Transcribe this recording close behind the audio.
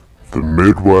the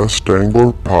Midwest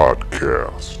Angler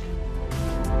Podcast.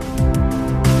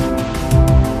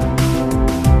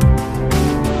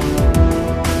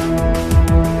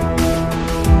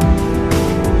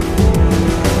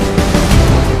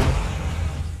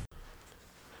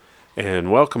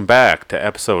 And welcome back to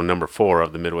episode number 4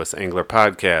 of the Midwest Angler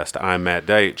Podcast. I'm Matt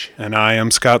Deitch. And I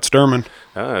am Scott Sturman.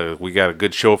 We got a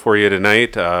good show for you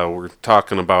tonight. We're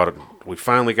talking about, we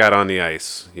finally got on the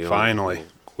ice. Finally.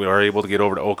 We were able to get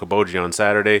over to Okoboji on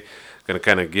Saturday. Going to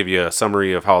kind of give you a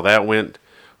summary of how that went.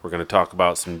 We're going to talk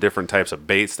about some different types of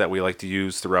baits that we like to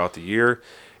use throughout the year.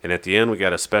 And at the end, we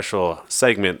got a special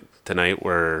segment tonight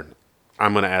where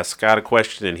I'm going to ask Scott a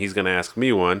question and he's going to ask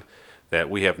me one that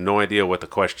we have no idea what the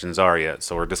questions are yet.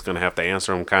 So we're just going to have to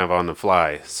answer them kind of on the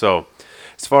fly. So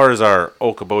as far as our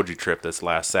Okoboji trip this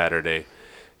last Saturday,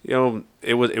 it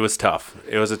was tough.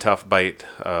 It was a tough bite.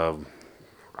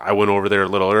 I went over there a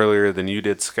little earlier than you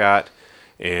did, Scott,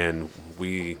 and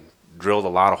we drilled a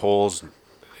lot of holes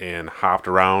and hopped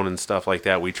around and stuff like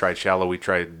that. We tried shallow, we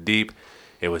tried deep.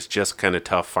 It was just kind of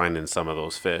tough finding some of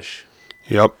those fish.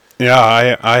 Yep.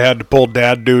 Yeah, I had to pull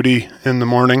dad duty in the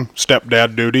morning,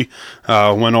 stepdad duty.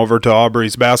 Went over to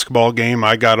Aubrey's basketball game.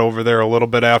 I got over there a little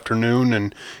bit afternoon,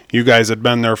 and you guys had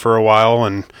been there for a while.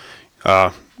 And,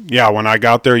 when I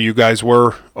got there, you guys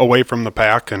were away from the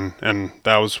pack, and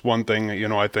that was one thing,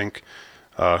 I think,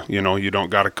 you don't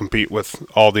got to compete with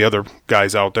all the other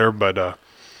guys out there, but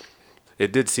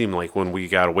it did seem like when we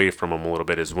got away from them a little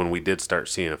bit is when we did start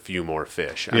seeing a few more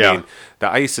fish. I mean,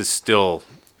 the ice is still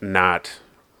not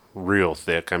real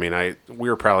thick. I mean, we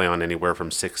were probably on anywhere from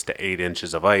 6 to 8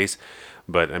 inches of ice,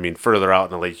 but I mean, further out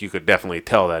in the lake, you could definitely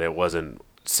tell that it wasn't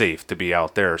safe to be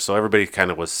out there. So everybody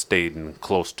kind of was staying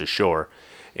close to shore,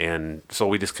 and so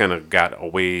we just kind of got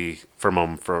away from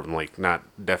them, from like not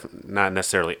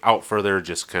necessarily out further,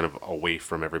 just kind of away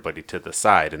from everybody to the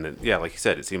side. And then, like you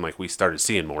said, it seemed like we started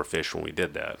seeing more fish when we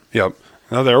did that. Yep.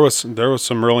 Now, there was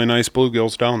some really nice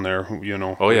bluegills down there,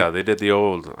 Oh, yeah, they did the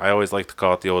old, I always like to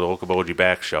call it the old Okoboji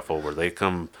back shuffle, where they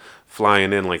come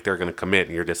flying in like they're going to commit,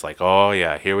 and you're just like, oh,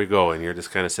 yeah, here we go. And you're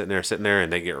just kind of sitting there,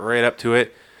 and they get right up to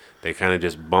it. They kind of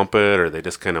just bump it, or they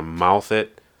just kind of mouth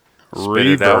it, spit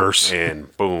reverse, it out,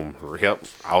 and boom, yep,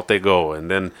 out they go.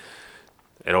 And then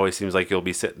it always seems like you'll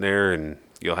be sitting there, and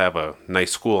you'll have a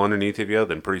nice school underneath of you.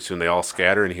 Then pretty soon they all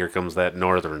scatter, and here comes that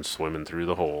northern swimming through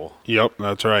the hole. Yep,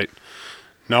 that's right.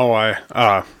 No,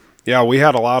 we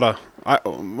had a lot of,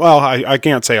 I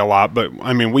can't say a lot, but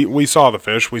I mean, we saw the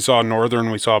fish. We saw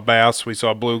northern, we saw bass, we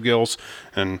saw bluegills,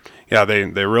 and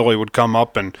they really would come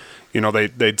up, and,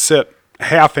 they'd sit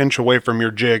half inch away from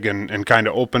your jig and kind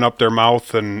of open up their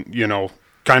mouth and,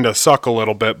 kind of suck a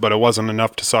little bit, but it wasn't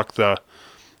enough to suck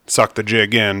the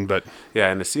jig in. But yeah,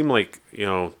 and it seemed like,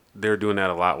 they're doing that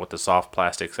a lot with the soft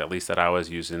plastics, at least that I was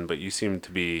using, but you seem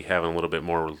to be having a little bit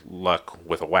more luck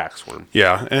with a wax worm.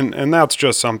 Yeah, and that's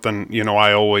just something,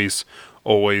 I always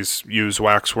use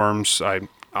wax worms.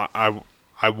 I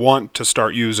want to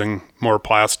start using more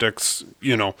plastics.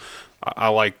 I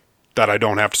like that I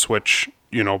don't have to switch,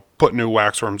 put new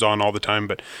wax worms on all the time,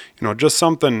 but, just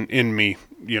something in me,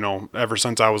 ever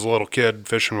since I was a little kid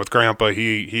fishing with Grandpa,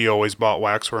 he always bought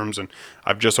wax worms, and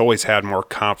I've just always had more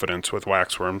confidence with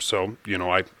wax worms, so,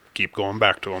 I keep going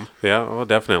back to them. Yeah, well,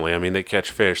 definitely. I mean, they catch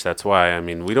fish, that's why. I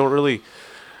mean, we don't really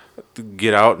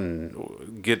get out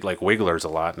and get, like, wigglers a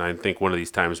lot, and I think one of these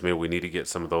times maybe we need to get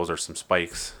some of those or some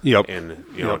spikes. Yep. And,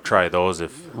 try those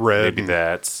if red, maybe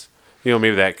that's, maybe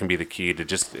that can be the key to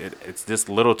just, it's just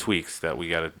little tweaks that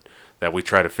we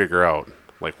try to figure out,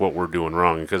 like, what we're doing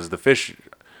wrong, because the fish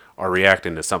are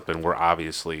reacting to something we're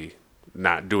obviously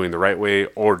not doing the right way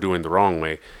or doing the wrong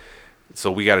way.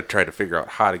 So we got to try to figure out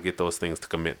how to get those things to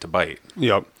commit to bite.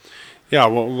 Yep. Yeah,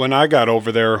 well, when I got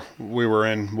over there, we were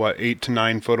in, 8 to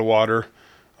 9 foot of water,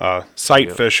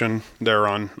 sight fishing there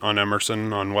on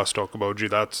Emerson, on West Okoboji.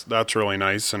 That's really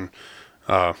nice. And,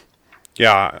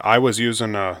 I was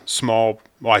using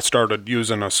I started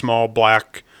using a small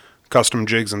black custom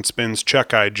jigs and spins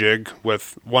check-eye jig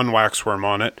with one wax worm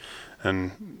on it.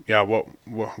 And what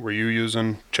were you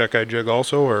using, check-eye jig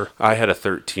also, or? I had a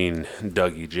 13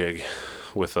 Dougie jig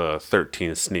with a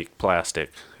 13 sneak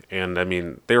plastic, and I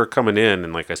mean, they were coming in,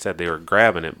 and like I said, they were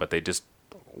grabbing it, but they just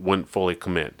wouldn't fully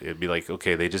commit. It'd be like,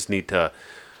 okay, they just need to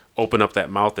open up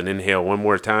that mouth and inhale one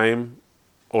more time,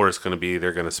 or it's going to be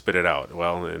they're going to spit it out.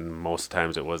 Well, and most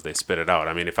times it was they spit it out.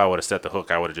 I mean, if I would have set the hook,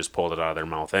 I would have just pulled it out of their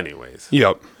mouth anyways.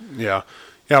 Yep. Yeah.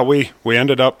 Yeah, we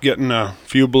ended up getting a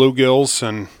few bluegills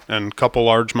and a couple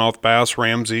largemouth bass.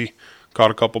 Ramsey caught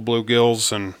a couple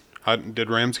bluegills, and did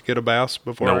Ramsey get a bass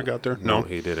before I got there? No,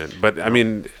 he didn't. But I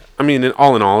mean,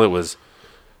 all in all, it was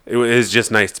it is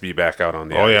just nice to be back out on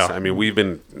the Oh, ice. yeah. I mean,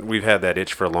 we've had that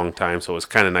itch for a long time, so it's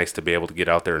kind of nice to be able to get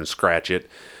out there and scratch it.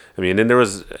 I mean, and it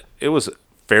was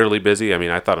fairly busy. I mean,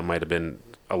 I thought it might have been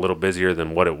a little busier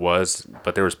than what it was,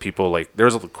 but there was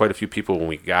quite a few people when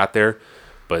we got there,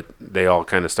 but they all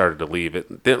kind of started to leave.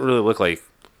 It didn't really look like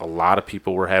a lot of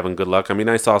people were having good luck. I mean,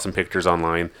 I saw some pictures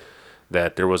online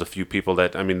that there was a few people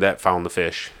that found the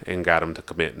fish and got them to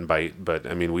commit and bite, but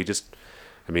I mean,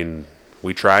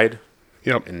 we tried.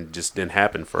 Yep. And it just didn't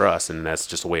happen for us, and that's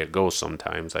just the way it goes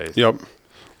sometimes. Yep.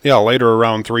 Yeah, later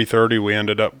around 3:30, we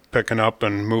ended up picking up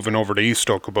and moving over to East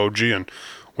Okoboji, and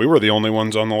we were the only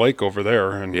ones on the lake over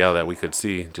there. And Yeah, that we could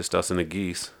see, just us and the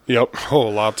geese. Yep. Oh,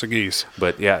 lots of geese.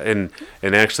 But yeah, and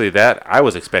actually that I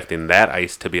was expecting that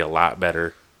ice to be a lot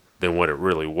better than what it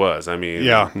really was. I mean,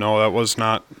 Yeah, no, it was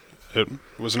not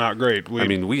great.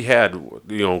 We had,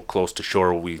 close to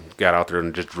shore, we got out there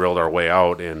and just drilled our way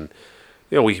out, and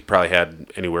we probably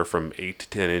had anywhere from 8 to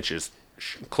 10 inches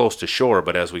close to shore,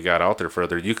 but as we got out there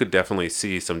further, you could definitely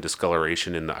see some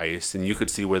discoloration in the ice, and you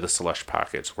could see where the slush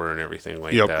pockets were and everything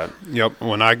like that. Yep.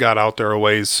 When I got out there a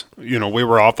ways, we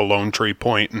were off a Lone Tree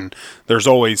Point, and there's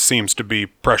always seems to be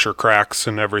pressure cracks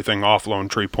and everything off Lone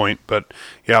Tree Point. But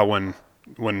yeah, when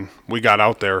we got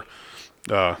out there,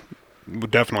 we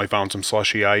definitely found some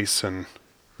slushy ice. And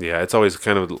Yeah, it's always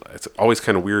kind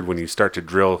of weird when you start to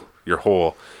drill your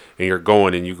hole and you're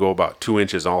going and you go about 2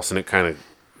 inches, all of a sudden it kind of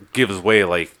gives way,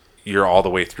 like you're all the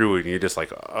way through it, and you're just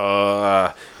like,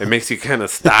 it makes you kind of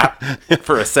stop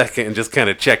for a second and just kind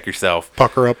of check yourself.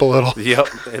 pucker up a little. Yep.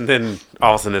 And then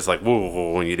all of a sudden it's like, whoa,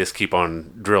 whoa, and you just keep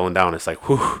on drilling down. It's like,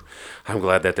 whew, I'm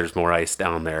glad that there's more ice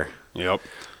down there. Yep.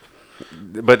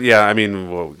 But yeah, I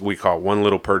mean, we caught one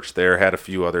little perch there, had a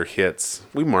few other hits.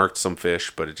 We marked some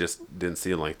fish, but it just didn't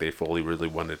seem like they fully really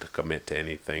wanted to commit to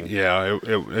anything. Yeah,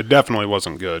 it definitely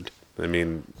wasn't good. I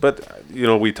mean, but,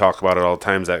 we talk about it all the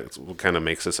times. That kind of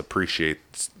makes us appreciate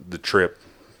the trip,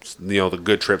 the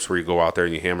good trips where you go out there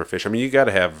and you hammer fish. I mean, you got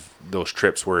to have those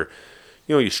trips where,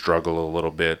 you struggle a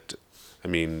little bit. I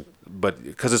mean, but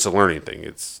because it's a learning thing.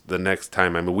 It's the next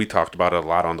time. I mean, we talked about it a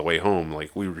lot on the way home.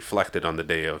 Like, we reflected on the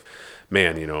day of,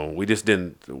 man, we just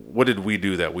didn't, what did we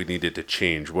do that we needed to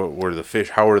change? What were the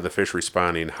fish? How are the fish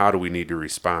responding? How do we need to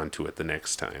respond to it the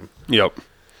next time? Yep.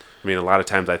 I mean, a lot of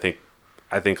times I think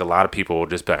a lot of people will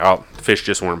just be like, oh, fish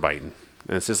just weren't biting.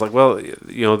 And it's just like, well,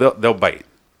 they'll bite.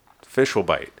 Fish will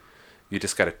bite. You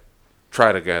just got to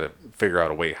try to figure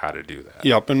out a way how to do that.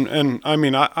 Yep. And I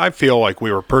mean, I feel like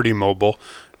we were pretty mobile.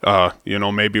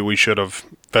 Maybe we should have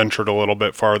ventured a little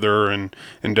bit farther in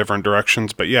different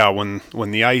directions. But yeah, when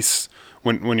the ice,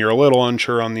 when you're a little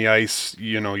unsure on the ice,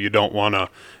 you don't want to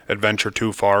adventure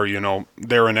too far.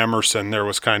 There in Emerson, there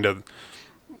was kind of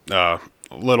a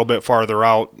little bit farther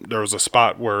out, there was a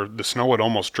spot where the snow had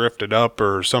almost drifted up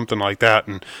or something like that,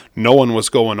 and no one was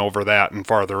going over that and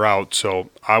farther out, so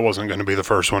I wasn't going to be the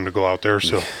first one to go out there.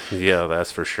 So yeah,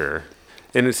 that's for sure.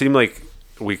 And it seemed like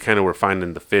we kind of were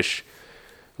finding the fish.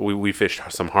 We fished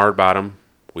some hard bottom.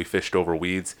 We fished over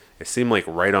weeds. It seemed like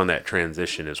right on that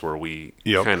transition is where we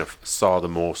kind of saw the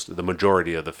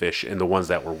majority of the fish and the ones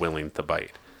that were willing to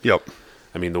bite. Yep.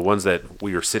 I mean, the ones that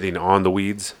we were sitting on the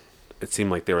weeds, it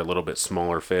seemed like they were a little bit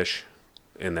smaller fish,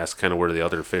 and that's kind of where the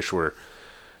other fish were,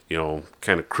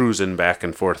 kind of cruising back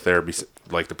and forth there,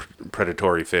 like the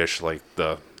predatory fish, like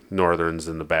the northerns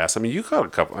and the bass. I mean, you caught a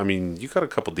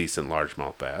couple decent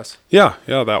largemouth bass. Yeah,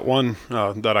 that one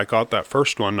that I caught, that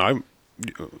first one,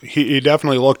 he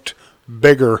definitely looked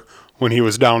bigger when he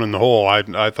was down in the hole.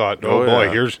 I thought, boy,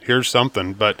 here's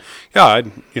something. But yeah,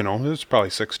 it was probably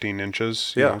 16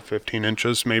 inches, 15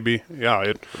 inches maybe. Yeah,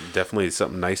 it definitely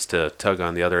something nice to tug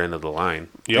on the other end of the line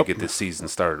to get this season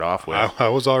started off with. I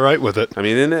was all right with it. I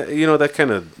mean, and that kind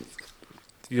of,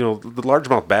 the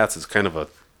largemouth bass is kind of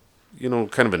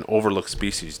an overlooked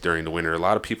species during the winter. A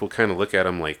lot of people kind of look at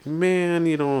them like, man,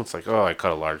 it's like, oh, I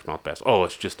caught a largemouth bass. Oh,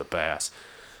 it's just a bass.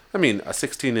 I mean, a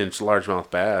 16-inch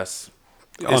largemouth bass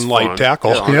on light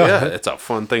tackle. Yeah, it's a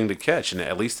fun thing to catch, and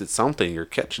at least it's something. You're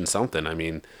catching something. I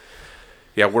mean,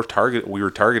 yeah, we were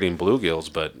targeting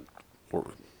bluegills, but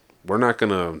we're not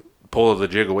going to pull the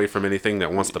jig away from anything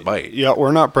that wants to bite. Yeah,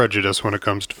 we're not prejudiced when it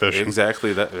comes to fishing.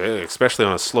 Exactly that, especially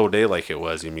on a slow day like it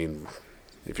was. I mean,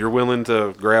 if you're willing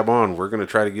to grab on, we're going to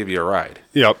try to give you a ride.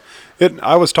 Yep.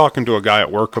 I was talking to a guy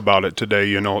at work about it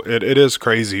today. It is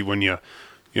crazy when you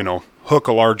hook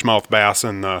a largemouth bass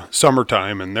in the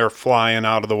summertime and they're flying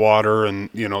out of the water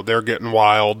and, they're getting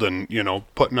wild and,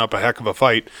 putting up a heck of a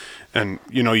fight. And,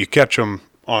 you catch them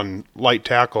on light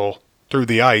tackle through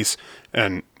the ice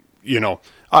and,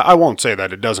 I won't say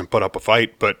that it doesn't put up a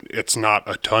fight, but it's not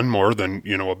a ton more than,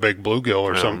 a big bluegill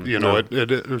or something. no.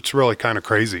 It's really kind of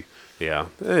crazy. Yeah,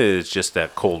 it's just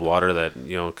that cold water that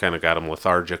kind of got them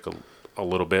lethargic a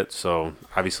little bit. So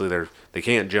obviously they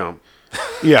can't jump.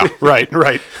 Yeah,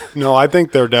 right. No, I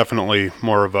think they're definitely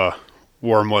more of a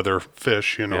warm weather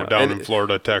fish. Down in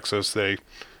Florida, Texas,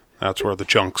 that's where the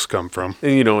chunks come from.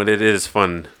 And it is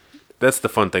fun. That's the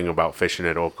fun thing about fishing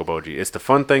at Okoboji. It's the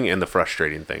fun thing and the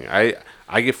frustrating thing.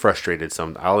 I get frustrated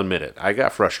I'll admit it. I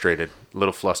got frustrated, a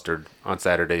little flustered on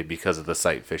Saturday because of the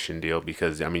sight fishing deal.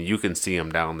 Because you can see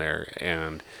them down there,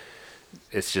 and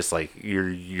it's just like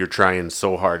you're trying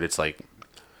so hard. It's like,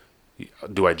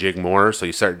 do I jig more? So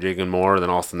you start jigging more, then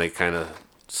all of a sudden they kind of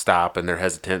stop and they're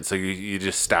hesitant. So you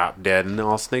just stop dead, and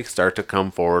all of a sudden they start to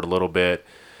come forward a little bit,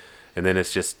 and then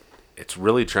it's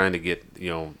really trying to get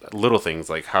little things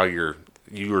like how you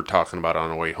were talking about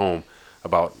on the way home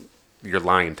about your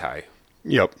line tie.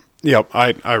 Yep.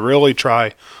 I really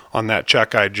try on that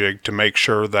check eye jig to make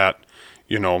sure that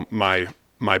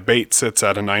my bait sits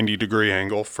at a 90-degree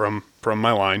angle from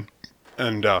my line,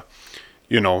 and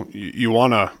you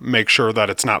want to make sure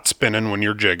that it's not spinning when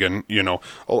you're jigging.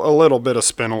 A little bit of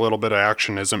spin, a little bit of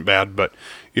action isn't bad, but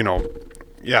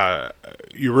yeah,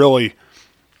 you really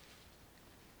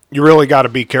got to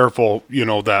be careful,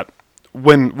 that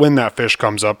when that fish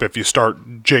comes up, if you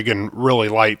start jigging really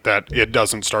light, that it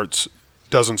doesn't start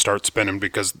spinning,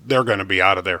 because they're going to be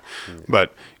out of there.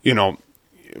 But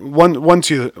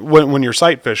when you're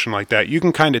sight fishing like that, you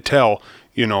can kind of tell,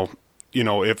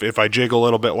 if I jig a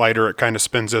little bit lighter, it kind of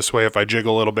spins this way. If I jig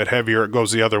a little bit heavier, it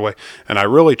goes the other way. And I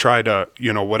really try to,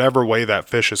 whatever way that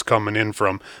fish is coming in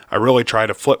from, I really try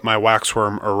to flip my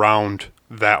waxworm around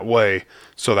that way,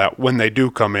 so that when they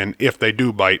do come in, if they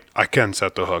do bite, I can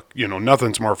set the hook.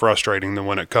 Nothing's more frustrating than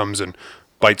when it comes and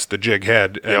bites the jig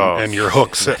head and your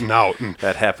hook's sitting out. And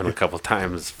that happened a couple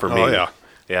times for me. Oh, yeah.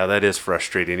 Yeah, that is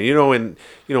frustrating. And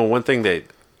one thing that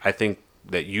I think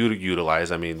that you utilize,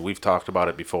 we've talked about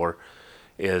it before,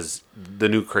 is the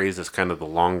new craze is kind of the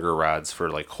longer rods for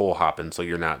like hole hopping, so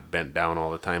you're not bent down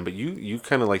all the time. But you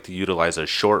kind of like to utilize a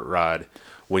short rod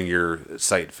when you're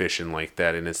sight fishing like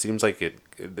that, and it seems like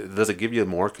does it give you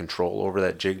more control over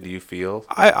that jig, do you feel?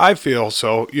 I feel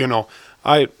so.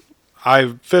 I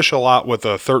fish a lot with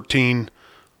a 13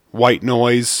 white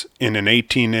noise in an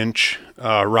 18-inch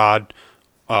rod,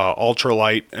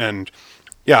 ultralight, and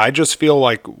yeah, I just feel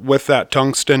like with that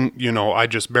tungsten, I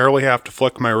just barely have to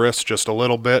flick my wrist just a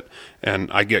little bit,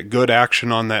 and I get good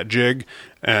action on that jig.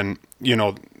 And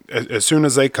as soon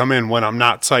as they come in, when I'm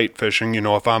not sight fishing,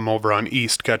 if I'm over on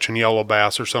east catching yellow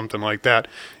bass or something like that,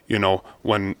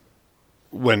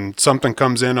 when something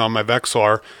comes in on my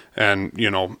Vexilar and,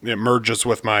 it merges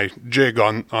with my jig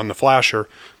on the flasher,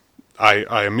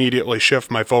 I immediately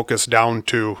shift my focus down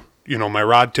to, my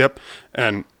rod tip,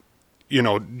 and,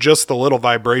 just the little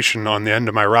vibration on the end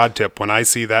of my rod tip, when I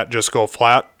see that just go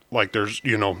flat, like there's,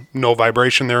 no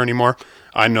vibration there anymore,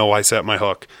 I know I set my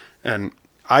hook. And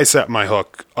I set my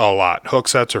hook a lot. Hook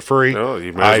sets are free. Oh,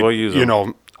 you might as well use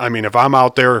them. If I'm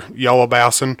out there yellow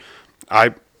bassing,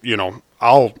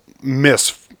 I'll miss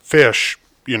fish,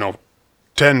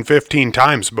 10, 15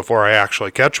 times before I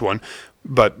actually catch one.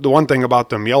 But the one thing about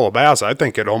them yellow bass, I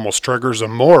think it almost triggers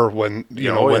them more when,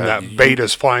 when that bait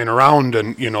is flying around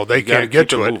and, they can't get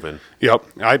to it. Moving. Yep.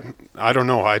 I don't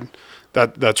know.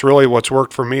 That's really what's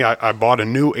worked for me. I bought a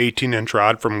new 18-inch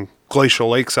rod from Glacial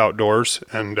Lakes Outdoors,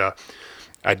 and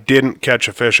I didn't catch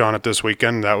a fish on it this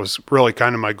weekend. That was really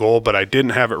kind of my goal, but I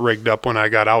didn't have it rigged up when I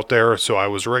got out there, so I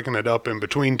was rigging it up in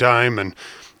between time, and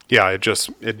yeah, it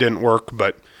didn't work.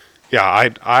 But yeah,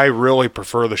 I really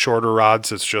prefer the shorter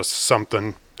rods. It's just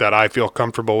something that I feel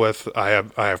comfortable with. I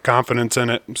have confidence in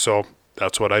it, so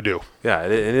that's what I do. Yeah,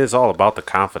 it is all about the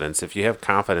confidence. If you have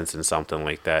confidence in something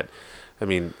like that,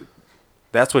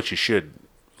 that's what you should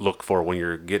look for when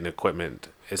you're getting equipment.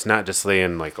 It's not just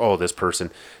saying like, oh, this person,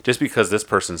 just because this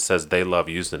person says they love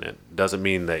using it, doesn't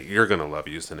mean that you're going to love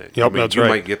using it. Yep, that's right. You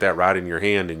might get that rod in your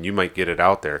hand and you might get it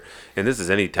out there. And this is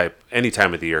any time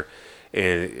of the year,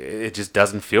 and it just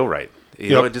doesn't feel right.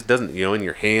 It just doesn't, in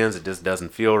your hands, it just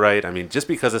doesn't feel right. Just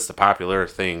because it's the popular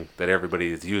thing that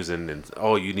everybody is using and,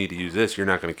 oh, you need to use this, you're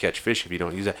not going to catch fish if you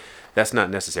don't use it. That's not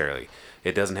necessarily.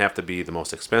 It doesn't have to be the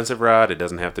most expensive rod. It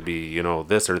doesn't have to be,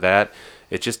 this or that.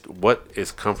 It's just what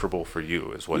is comfortable for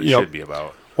you is what it should be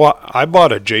about. Well, I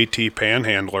bought a JT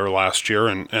Panhandler last year,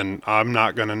 and I'm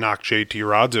not going to knock JT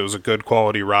rods. It was a good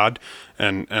quality rod,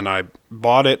 and I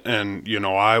bought it, and,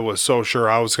 I was so sure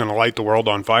I was going to light the world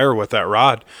on fire with that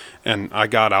rod. And I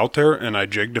got out there, and I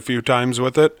jigged a few times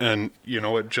with it, and,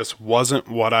 it just wasn't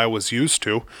what I was used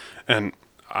to. And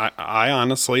I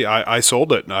honestly, I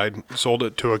sold it. I sold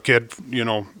it to a kid,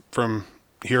 from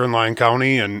here in Lyon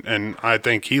County, and I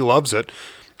think he loves it.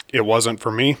 It wasn't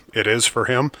for me. It is for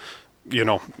him.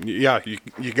 Yeah,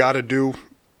 you got to do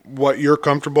what you're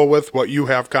comfortable with, what you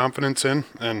have confidence in,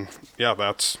 and yeah,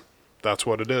 that's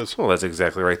what it is. Well, that's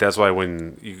exactly right. That's why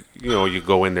when you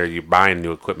go in there, you buy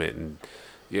new equipment and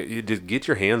you just get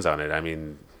your hands on it. I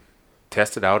mean,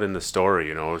 test it out in the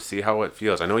store. See how it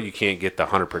feels. I know you can't get the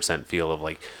 100% feel of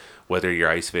like whether you're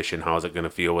ice fishing, how's it going to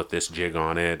feel with this jig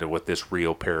on it or with this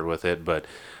reel paired with it. But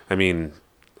I mean,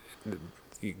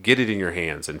 you get it in your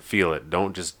hands and feel it.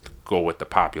 Don't just go with the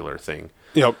popular thing.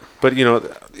 Yep. But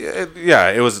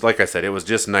it was like I said, it was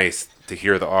just nice to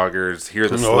hear the augers, hear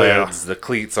the sleds, the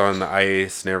cleats on the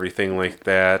ice, and everything like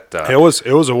that. It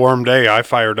was a warm day. I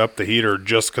fired up the heater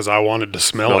just because I wanted to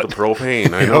smell it. The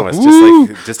propane. I know. It's just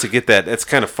like just to get that. It's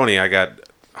kind of funny. I got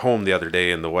home the other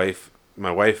day, and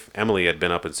my wife Emily had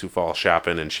been up in Sioux Falls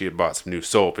shopping, and she had bought some new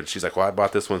soap, and she's like, "Well, I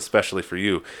bought this one specially for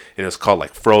you," and it was called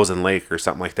like Frozen Lake or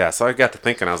something like that. So I got to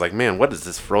thinking, I was like, "Man, what does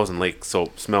this Frozen Lake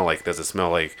soap smell like? Does it smell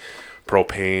like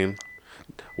propane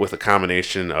with a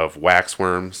combination of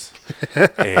waxworms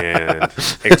and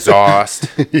exhaust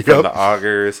from the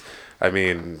augers?" I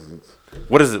mean,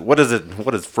 what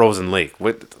is Frozen Lake?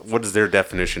 What is their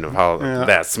definition of how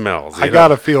that smells? I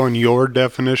got a feeling your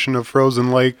definition of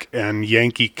Frozen Lake and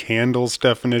Yankee Candle's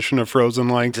definition of Frozen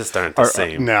Lake just aren't the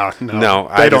same. No,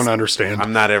 they don't understand.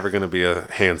 I'm not ever going to be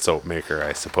a hand soap maker,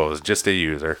 I suppose. Just a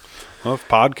user. Well, if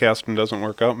podcasting doesn't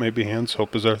work out, maybe hand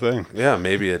soap is our thing. Yeah,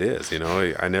 maybe it is.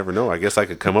 I never know. I guess I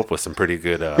could come up with some pretty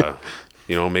good,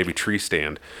 maybe tree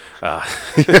stand. Yeah.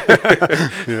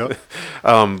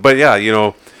 But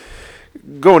yeah,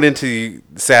 going into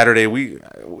Saturday,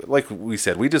 like we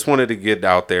said, we just wanted to get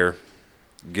out there,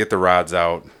 get the rods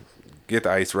out, get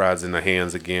the ice rods in the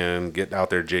hands again, get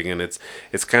out there jigging.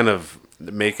 It's kind of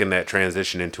making that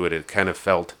transition into it. It kind of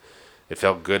felt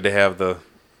good to have the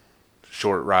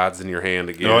short rods in your hand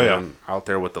again. Oh, yeah. Out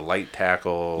there with the light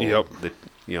tackle. Yep.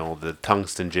 The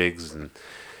tungsten jigs, and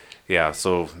yeah.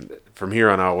 So from here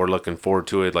on out, we're looking forward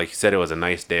to it. Like you said, it was a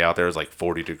nice day out there. It was like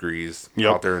 40 degrees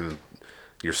out there in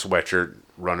your sweatshirt,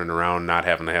 running around, not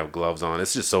having to have gloves on.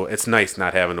 It's just it's nice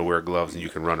not having to wear gloves, and you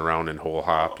can run around in whole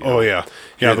hop. Oh yeah,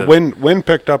 yeah. The wind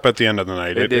picked up at the end of the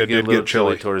night. It did get a little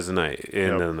chilly towards the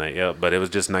end of the night. Yeah, but it was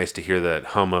just nice to hear that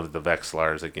hum of the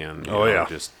Vexilars again.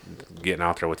 Just getting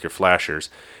out there with your flashers.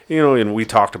 And we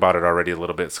talked about it already a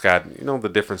little bit, Scott. The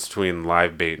difference between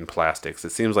live bait and plastics.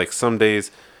 It seems like some days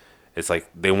it's like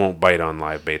they won't bite on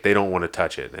live bait. They don't want to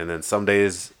touch it, and then some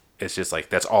days it's just like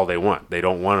that's all they want. They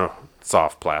don't want a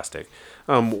soft plastic.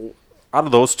 Out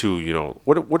of those two,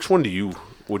 which one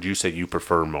would you say you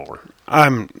prefer more?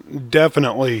 I'm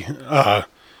definitely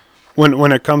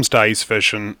when it comes to ice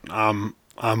fishing, I'm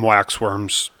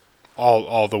waxworms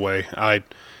all the way.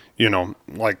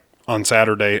 Like on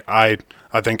Saturday, I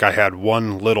think I had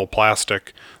one little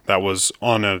plastic that was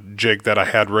on a jig that I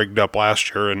had rigged up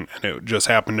last year, and it just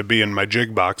happened to be in my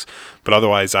jig box. But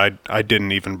otherwise, I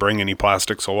didn't even bring any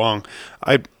plastics along.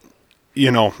 I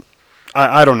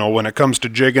don't know. When it comes to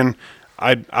jigging,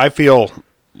 I feel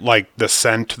like the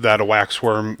scent that a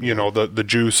waxworm, the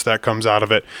juice that comes out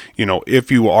of it, if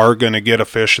you are going to get a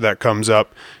fish that comes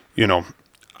up,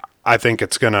 I think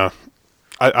it's going to,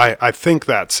 I think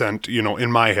that scent,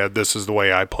 in my head, this is the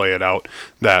way I play it out,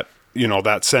 that,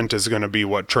 that scent is going to be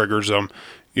what triggers them.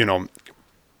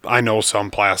 I know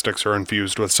some plastics are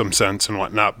infused with some scents and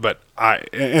whatnot, but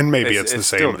maybe it's the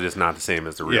same. It's still just not the same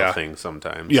as the real thing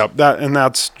sometimes. Yeah,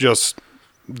 that's just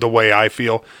the way I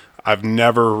feel. I've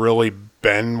never really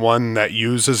been one that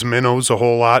uses minnows a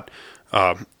whole lot,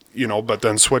 but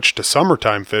then switched to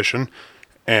summertime fishing,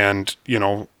 and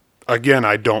again,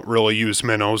 I don't really use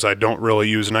minnows. I don't really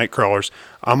use night crawlers.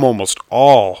 I'm almost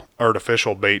all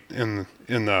artificial bait in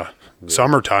the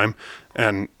summertime,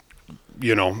 and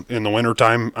in the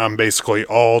wintertime, I'm basically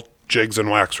all jigs and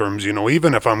waxworms.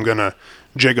 Even if I'm gonna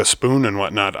jig a spoon and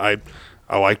whatnot, I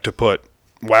like to put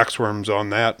waxworms on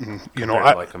that, and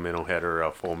like a minnow head or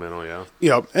a full minnow.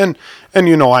 Yeah, and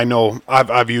I know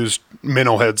I've used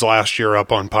minnow heads last year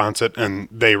up on Ponset, and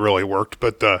they really worked,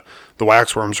 but the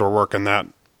waxworms were working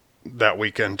that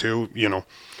weekend too.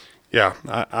 Yeah,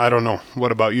 I don't know.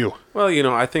 What about you? Well,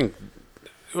 I think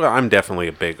I'm definitely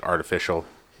a big artificial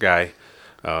guy.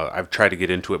 I've tried to get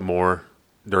into it more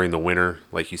during the winter.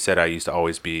 Like you said, I used to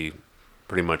always be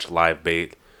pretty much live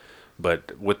bait.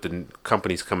 But with the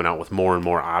companies coming out with more and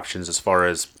more options as far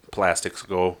as plastics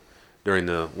go during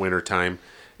the winter time,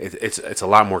 it's a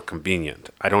lot more convenient.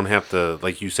 I don't have to,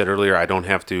 like you said earlier, I don't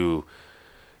have to,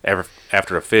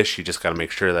 after a fish, you just got to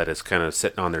make sure that it's kind of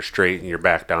sitting on there straight and you're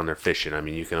back down there fishing. I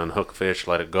mean, you can unhook fish,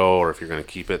 let it go, or if you're going to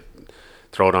keep it,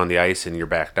 throw it on the ice and you're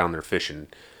back down there fishing.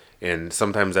 And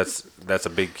sometimes that's a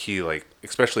big key, like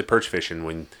especially perch fishing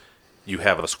when you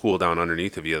have a school down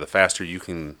underneath of you. The faster you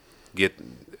can get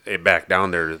it back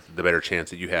down there, the better chance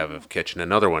that you have of catching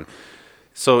another one.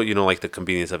 So, like the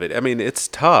convenience of it. I mean, it's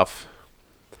tough.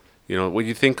 When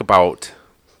you think about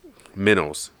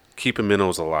minnows, keeping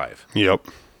minnows alive. Yep.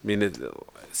 I mean,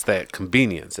 it's that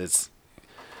convenience.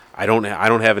 I don't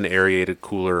have an aerated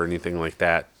cooler or anything like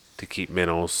that to keep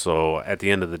minnows. So at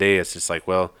the end of the day, it's just like,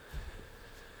 well,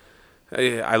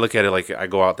 I look at it like I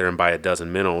go out there and buy a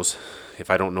dozen minnows. If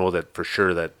I don't know that for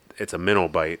sure that it's a minnow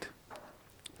bite,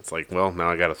 it's like, well, now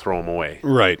I got to throw them away.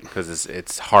 Right. Because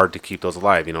it's hard to keep those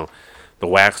alive. The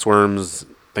waxworms,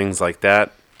 things like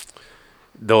that.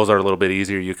 Those are a little bit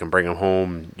easier. You can bring them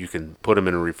home. You can put them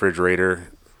in a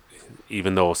refrigerator,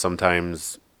 even though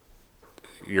sometimes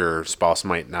your spouse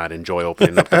might not enjoy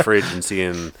opening up the fridge and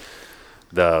seeing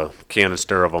the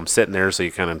canister of them sitting there. So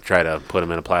you kind of try to put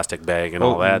them in a plastic bag and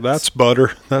all that. That's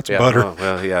butter. That's butter.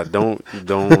 Well, yeah.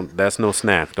 Don't. That's no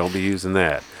snack. Don't be using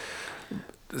that.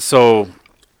 So,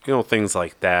 things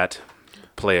like that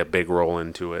play a big role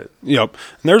into it. Yep.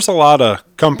 And there's a lot of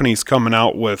companies coming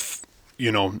out with,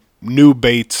 new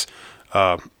baits.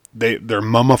 They're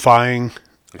mummifying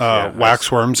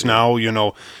waxworms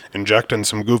now, injecting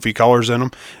some goofy colors in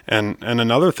them. And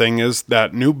another thing is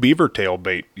that new beaver tail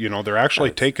bait. They're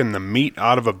actually taking the meat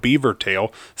out of a beaver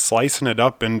tail, slicing it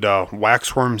up into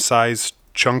waxworm-sized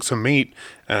chunks of meat.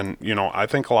 And, I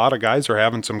think a lot of guys are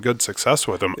having some good success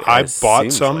with them. I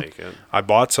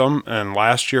bought some, and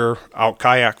last year out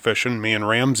kayak fishing, me and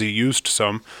Ramsey used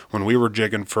some when we were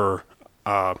jigging for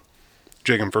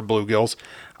bluegills.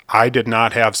 I did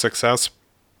not have success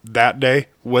that day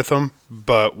with them,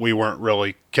 but we weren't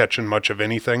really catching much of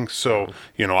anything. So,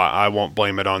 I won't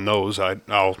blame it on those.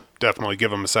 I'll definitely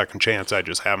give them a second chance. I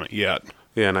just haven't yet.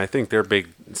 Yeah, and I think their big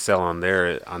sell on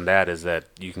that is that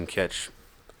you can catch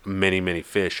many, many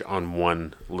fish on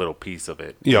one little piece of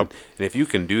it. Yep. And if you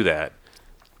can do that,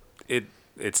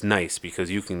 it's nice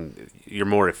because you're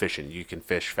more efficient. You can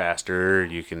fish faster.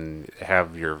 You can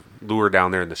have your lure down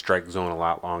there in the strike zone a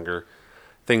lot longer.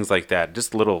 Things like that.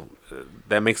 Just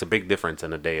that makes a big difference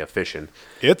in a day of fishing.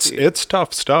 It's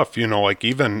tough stuff, like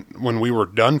even when we were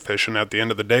done fishing at the end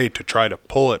of the day to try to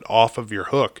pull it off of your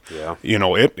hook. Yeah.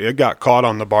 It got caught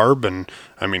on the barb, and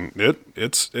I mean,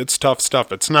 it's tough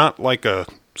stuff. It's not like a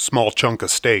small chunk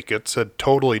of steak. It's a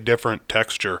totally different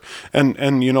texture. And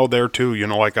there too,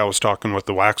 like I was talking with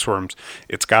the waxworms,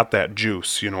 it's got that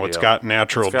juice, it's got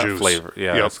natural it's got juice. Flavor.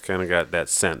 Yeah, yep. It's kind of got that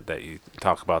scent that you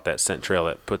talk about, that scent trail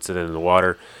that puts it in the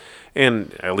water.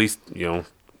 And at least,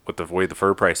 with the way the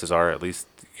fur prices are, at least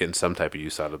getting some type of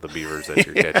use out of the beavers that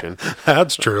you're catching.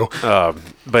 That's true.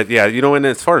 But yeah, and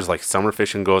as far as like summer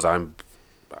fishing goes, I'm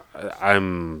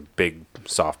big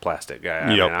soft plastic guy. I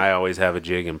mean, I always have a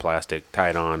jig in plastic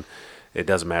tied on. It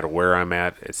doesn't matter where I'm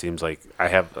at. It seems like I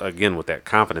have, again, with that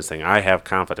confidence thing, I have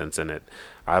confidence in it.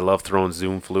 I love throwing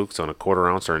Zoom flukes on a 1/4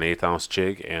 ounce or an 1/8 ounce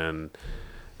jig, and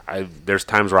there's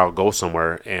times where I'll go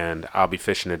somewhere and I'll be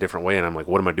fishing a different way, and I'm like,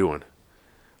 what am I doing?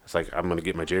 It's like, I'm going to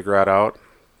get my jig rod out,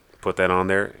 put that on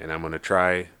there, and I'm going to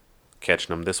try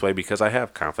catching them this way because I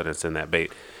have confidence in that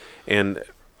bait.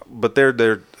 But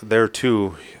there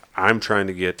too, I'm trying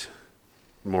to get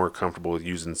more comfortable with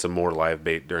using some more live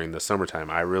bait during the summertime.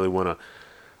 I really want to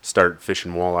start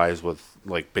fishing walleyes with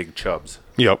like big chubs.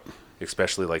 Yep.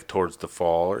 Especially like towards the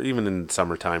fall or even in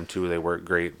summertime too, they work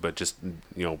great. But just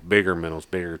bigger minnows,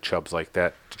 bigger chubs like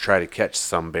that to try to catch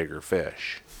some bigger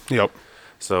fish. Yep.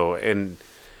 So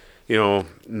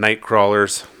night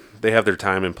crawlers, they have their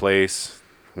time and place.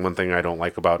 One thing I don't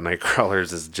like about night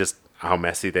crawlers is just how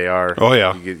messy they are. Oh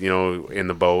yeah. You get, in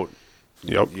the boat.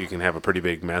 Yep. You can have a pretty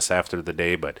big mess after the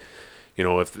day, but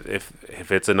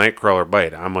if it's a night crawler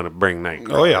bite, I'm going to bring night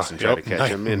crawlers and try to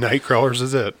catch them. And night crawlers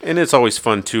is it. And it's always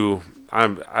fun too.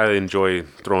 I enjoy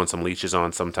throwing some leeches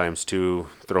on sometimes too,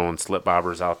 throwing slip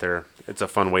bobbers out there. It's a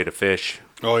fun way to fish.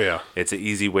 Oh yeah. It's an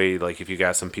easy way, like if you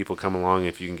got some people come along,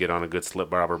 if you can get on a good slip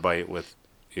bobber bite with,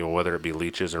 whether it be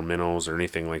leeches or minnows or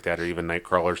anything like that, or even night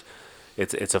crawlers,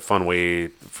 it's a fun way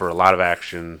for a lot of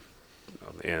action,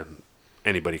 and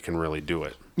anybody can really do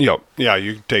it. Yep. Yeah,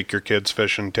 you take your kids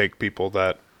fishing, take people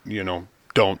that,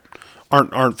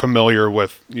 aren't familiar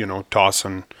with,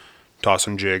 tossing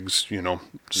jigs,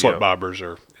 slip bobbers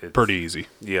are pretty easy.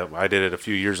 Yeah, I did it a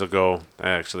few years ago,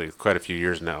 actually quite a few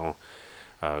years now.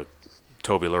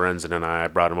 Toby Lorenzen and I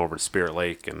brought him over to Spirit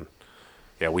Lake, and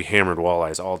Yeah, we hammered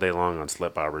walleyes all day long on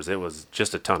slip bobbers. It was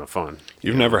just a ton of fun.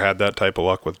 You've never had that type of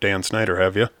luck with Dan Snyder,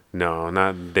 have you? No,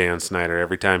 not Dan Snyder.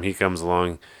 Every time he comes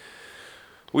along,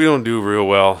 we don't do real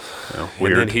well. Yeah, And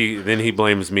weird. then he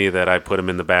blames me that I put him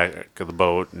in the back of the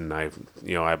boat, and I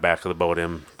back of the boat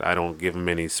him. I don't give him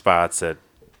any spots at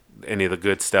any of the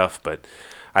good stuff, but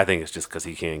I think it's just because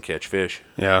he can't catch fish.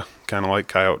 Yeah, kind of like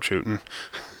coyote shooting.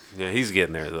 Yeah, he's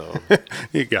getting there though.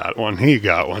 He got one. He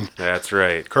got one. That's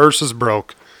right. Curse is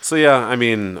broke. So yeah, I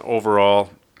mean,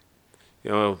 overall,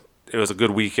 it was a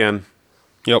good weekend.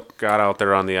 Yep. Got out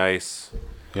there on the ice.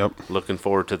 Yep. Looking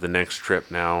forward to the next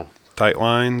trip now. Tight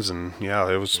lines, and yeah,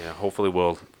 it was. Yeah, hopefully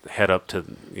we'll head up,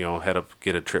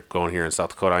 get a trip going here in South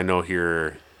Dakota. I know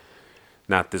here,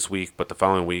 not this week, but the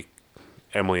following week,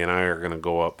 Emily and I are going to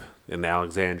go up in the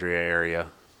Alexandria area,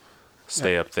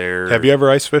 stay up there. Have you ever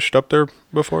ice fished up there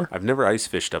before? I've never ice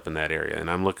fished up in that area, and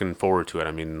I'm looking forward to it.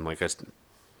 I mean,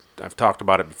 I've talked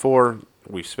about it before.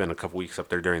 We've spent a couple weeks up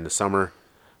there during the summer.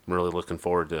 I'm really looking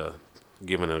forward to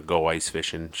giving it a go ice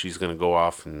fishing. She's going to go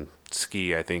off and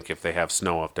ski, I think, if they have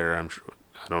snow up there. I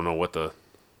don't know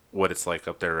what it's like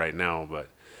up there right now, but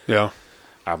Yeah.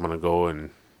 I'm going to go and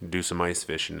do some ice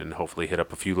fishing and hopefully hit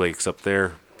up a few lakes up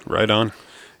there. Right on.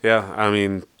 Yeah, I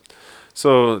mean,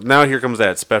 so now here comes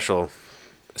that special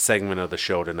segment of the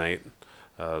show tonight.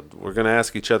 We're going to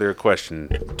ask each other a question,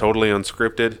 totally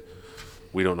unscripted.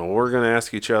 We don't know what we're going to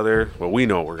ask each other. Well, we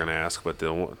know what we're going to ask, but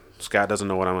Scott doesn't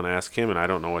know what I'm going to ask him, and I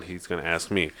don't know what he's going to ask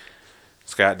me.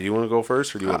 Scott, do you want to go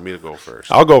first, or do you want me to go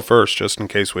first? I'll go first, just in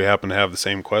case we happen to have the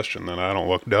same question, then I don't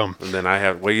look dumb. And then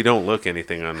well, you don't look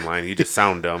anything online. You just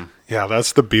sound dumb. Yeah,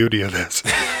 that's the beauty of this.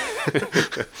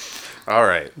 All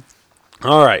right.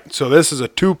 All right, so this is a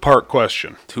two-part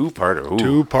question. Two-parter. Ooh.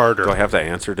 Two-parter. Do I have to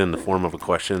answer it in the form of a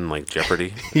question like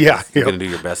Jeopardy? Yeah. You're Yep. going to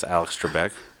do your best Alex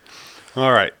Trebek?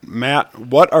 All right, Matt,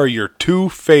 what are your two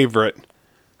favorite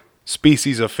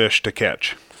species of fish to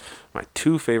catch? My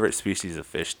two favorite species of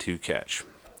fish to catch.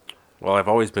 Well, I've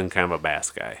always been kind of a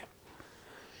bass guy.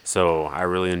 So I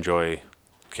really enjoy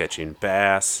catching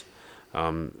bass.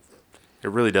 It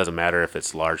really doesn't matter if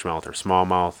it's largemouth or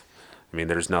smallmouth. I mean,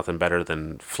 there's nothing better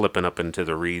than flipping up into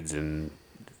the reeds and,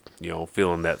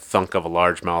 feeling that thunk of a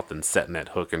largemouth and setting that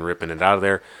hook and ripping it out of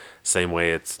there. Same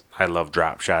way I love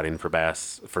drop shotting for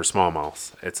bass, for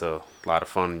smallmouths. It's a lot of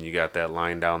fun. You got that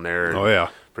line down there. Oh, yeah.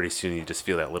 Pretty soon you just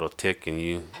feel that little tick and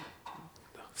you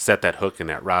set that hook and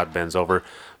that rod bends over.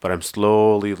 But I'm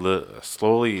slowly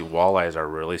walleyes are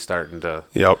really starting to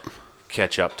Yep.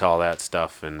 catch up to all that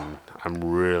stuff, and I'm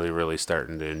really, really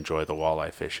starting to enjoy the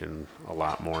walleye fishing a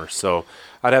lot more. So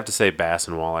I'd have to say bass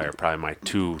and walleye are probably my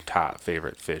two top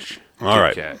favorite fish All to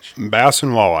right, catch. bass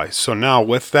and walleye. So now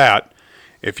with that,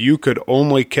 if you could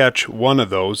only catch one of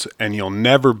those and you'll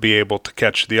never be able to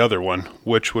catch the other one,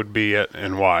 which would be it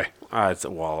and why? It's a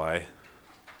walleye.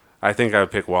 I think I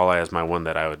would pick walleye as my one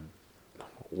that I would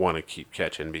want to keep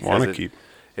catching because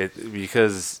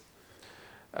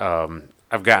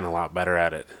I've gotten a lot better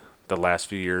at it the last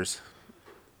few years.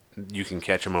 You can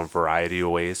catch them a variety of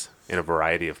ways in a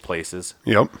variety of places.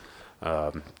 Yep.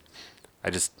 I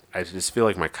just feel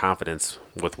like my confidence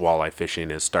with walleye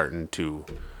fishing is starting to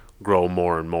grow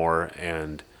more and more.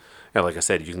 And like I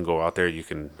said, you can go out there, you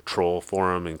can troll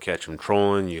for them and catch them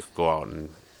trolling. You can go out and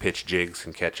pitch jigs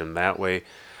and catch them that way.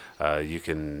 You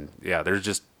can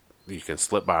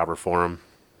slip bobber for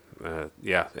them.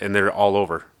 And they're all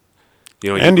over.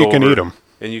 And you can eat them.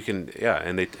 And you can,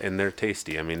 and they're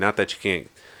tasty. I mean, not that you can't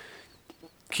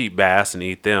keep bass and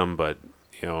eat them, but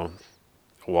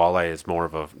walleye is more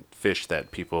of a fish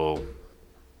that people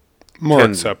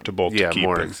acceptable to keep. Yeah,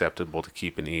 more acceptable to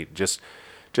keep and eat. Just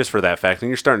for that fact, and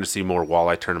you're starting to see more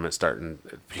walleye tournaments starting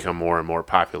to become more and more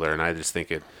popular. And I just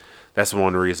think that's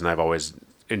one reason I've always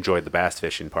enjoyed the bass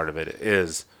fishing part of it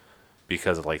is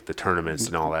because of like the tournaments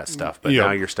and all that stuff. But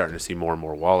now you're starting to see more and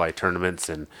more walleye tournaments,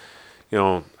 and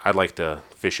I'd like to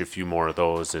fish a few more of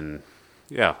those. And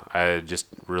I just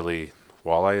really,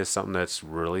 walleye is something that's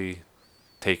really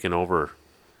taken over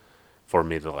for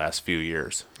me the last few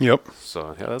years. Yep.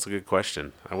 So that's a good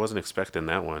question. I wasn't expecting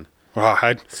that one. Well,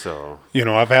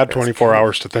 I've had 24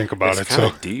 hours to think about it. It's kind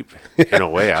of deep in a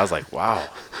way. I was like, wow,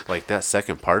 like that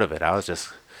second part of it.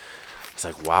 It's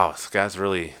like, wow, Scott's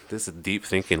this is deep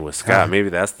thinking with Scott. Maybe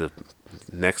that's the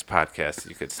next podcast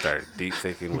you could start. Deep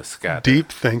thinking with Scott. Deep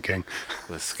thinking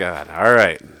with Scott. All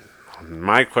right.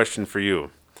 My question for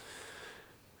you.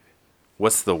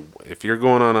 If you're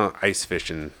going on an ice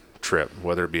fishing trip,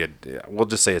 whether it be we'll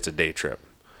just say it's a day trip,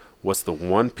 what's the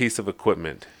one piece of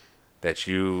equipment that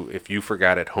if you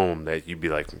forgot at home that you'd be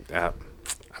like,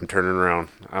 I'm I'm turning around.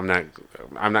 I'm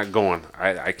not going.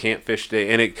 I can't fish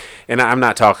today. And I'm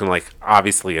not talking like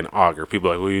obviously an auger.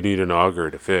 People are like, well, you need an auger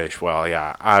to fish. Well,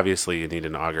 yeah, obviously you need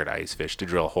an auger to ice fish to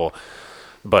drill a hole.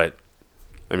 But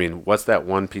I mean, what's that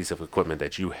one piece of equipment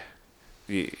that you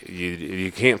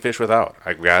can't fish without?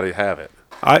 I gotta have it.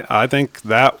 I think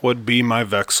that would be my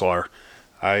Vexlar.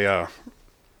 I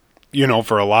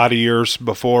for a lot of years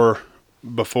before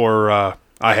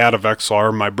I had a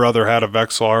Vexlar, my brother had a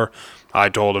Vexlar. I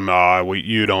told him,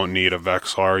 you don't need a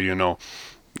Vexlar,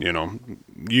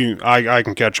 I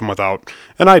can catch them without,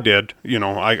 and I did,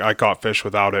 I caught fish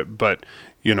without it, but,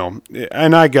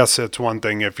 and I guess it's one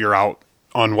thing if you're out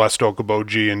on West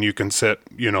Okoboji and you can sit,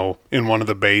 in one of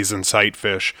the bays and sight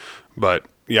fish, but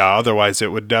yeah, otherwise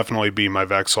it would definitely be my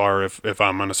Vexlar if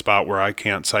I'm in a spot where I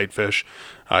can't sight fish.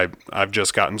 I've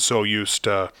just gotten so used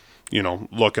to,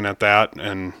 looking at that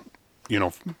and,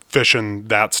 fishing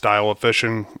that style of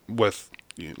fishing with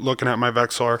looking at my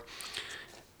Vexlar.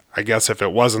 I guess if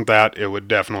it wasn't that, it would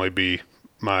definitely be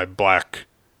my black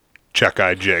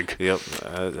check-eye jig. Yep.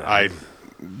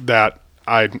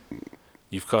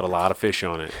 You've caught a lot of fish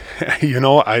on it.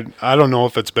 I don't know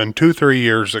if it's been 2-3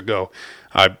 years ago.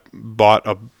 I bought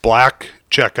a black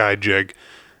check-eye jig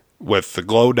with the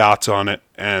glow dots on it,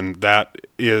 and that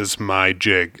is my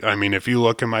jig. I mean, if you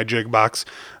look in my jig box,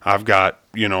 I've got,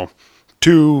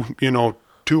 two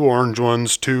orange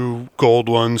ones, 2 gold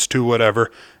ones, 2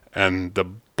 whatever, and the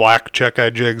black check-eye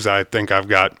jigs, I think I've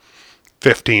got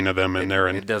 15 of them in there.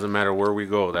 And it doesn't matter where we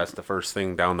go. That's the first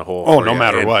thing down the hole. Oh, no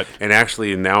matter what. And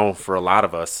actually now for a lot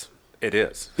of us, it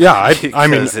is. Yeah, I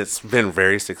mean, it's been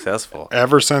very successful.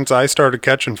 Ever since I started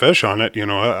catching fish on it,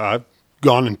 I've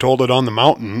gone and told it on the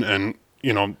mountain, and,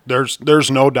 there's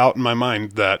no doubt in my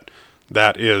mind that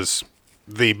is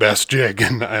the best jig,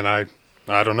 and I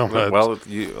don't know. Well, it's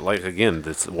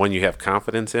the one you have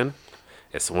confidence in.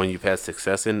 It's the one you've had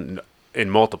success in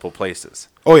multiple places.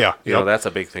 Oh, yeah. That's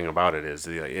a big thing about it is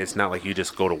it's not like you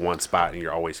just go to one spot and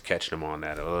you're always catching them on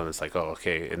that. And it's like, oh,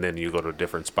 okay. And then you go to a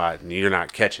different spot and you're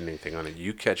not catching anything on it.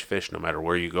 You catch fish no matter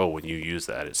where you go when you use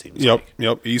that, it seems like.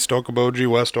 Yep. East Okoboji,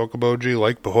 West Okoboji,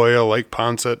 Lake Pahoja, Lake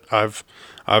Poncet. I've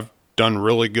done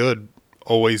really good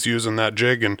always using that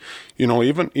jig. And,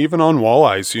 even on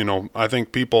walleyes, I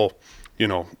think people,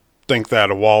 think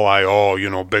that a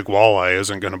walleye, big walleye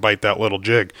isn't going to bite that little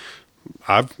jig.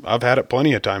 I've had it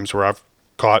plenty of times where I've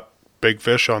caught big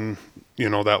fish on,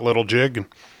 that little jig.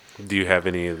 Do you have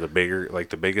any of the bigger, like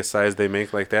the biggest size they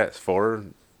make like that for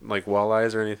like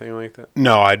walleyes or anything like that?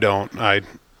 No, I don't. I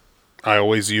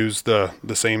always use the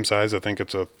same size. I think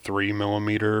it's a 3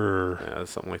 millimeter or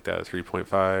something like that,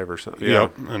 3.5 or something.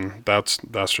 Yep, and that's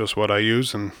just what I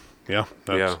use, and yeah.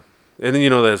 And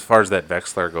then, as far as that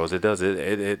Vexlar goes, it does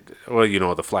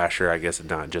well, the flasher, I guess it's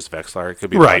not just Vexlar. It could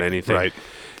be about anything. Right.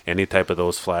 Any type of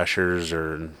those flashers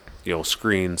or,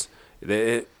 screens.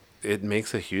 It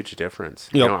makes a huge difference.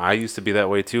 Yep. I used to be that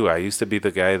way too. I used to be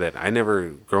the guy that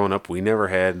growing up, we never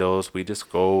had those. We just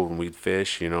go and we'd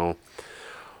fish,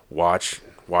 watch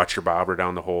your bobber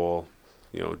down the hole,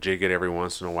 jig it every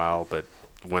once in a while. But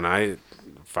when I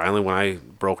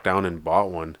broke down and bought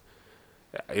one,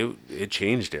 it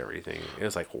changed everything. It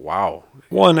was like, wow.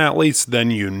 Well, and at least then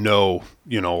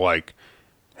like,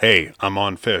 hey, I'm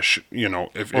on fish.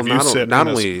 If you sit not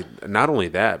only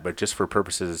that, but just for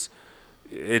purposes,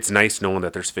 it's nice knowing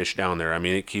that there's fish down there. I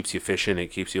mean, it keeps you fishing, it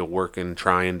keeps you working,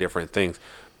 trying different things.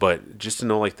 But just to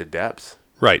know like the depth,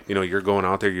 right? You're going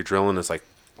out there, you're drilling. It's like,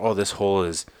 oh, this hole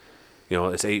is,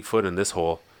 it's 8 foot in this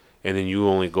hole, and then you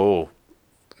only go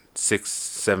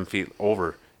 6-7 feet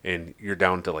over. And you're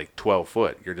down to like 12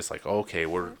 foot. You're just like, okay,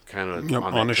 we're kind of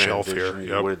on a shelf here.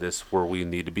 Yep. Where we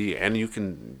need to be. And you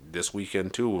can, this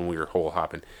weekend too, when we were hole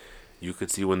hopping, you could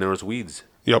see when there was weeds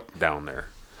down there.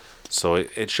 So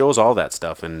it shows all that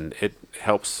stuff, and it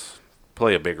helps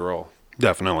play a big role.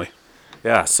 Definitely.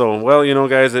 Yeah. So, well,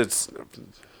 guys,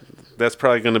 that's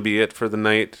probably going to be it for the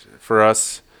night for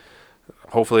us.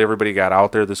 Hopefully everybody got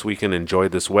out there this weekend,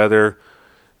 enjoyed this weather.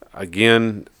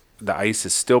 Again, the ice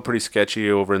is still pretty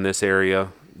sketchy over in this area,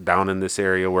 down in this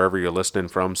area, wherever you're listening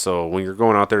from. So when you're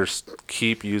going out there,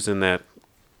 keep using that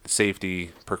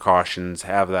safety precautions.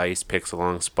 Have the ice picks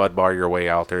along. Spud bar your way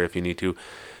out there if you need to.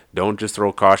 Don't just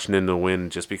throw caution in the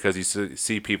wind just because you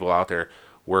see people out there.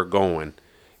 We're going.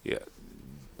 Yeah,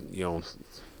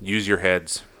 use your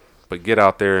heads, but get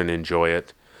out there and enjoy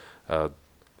it.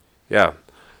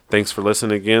 Thanks for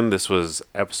listening again. This was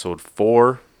episode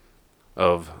 4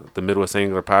 of the Midwest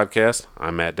Angler Podcast.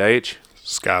 I'm Matt Deitch.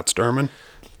 Scott Sturman.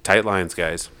 Tight lines,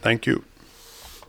 guys. Thank you.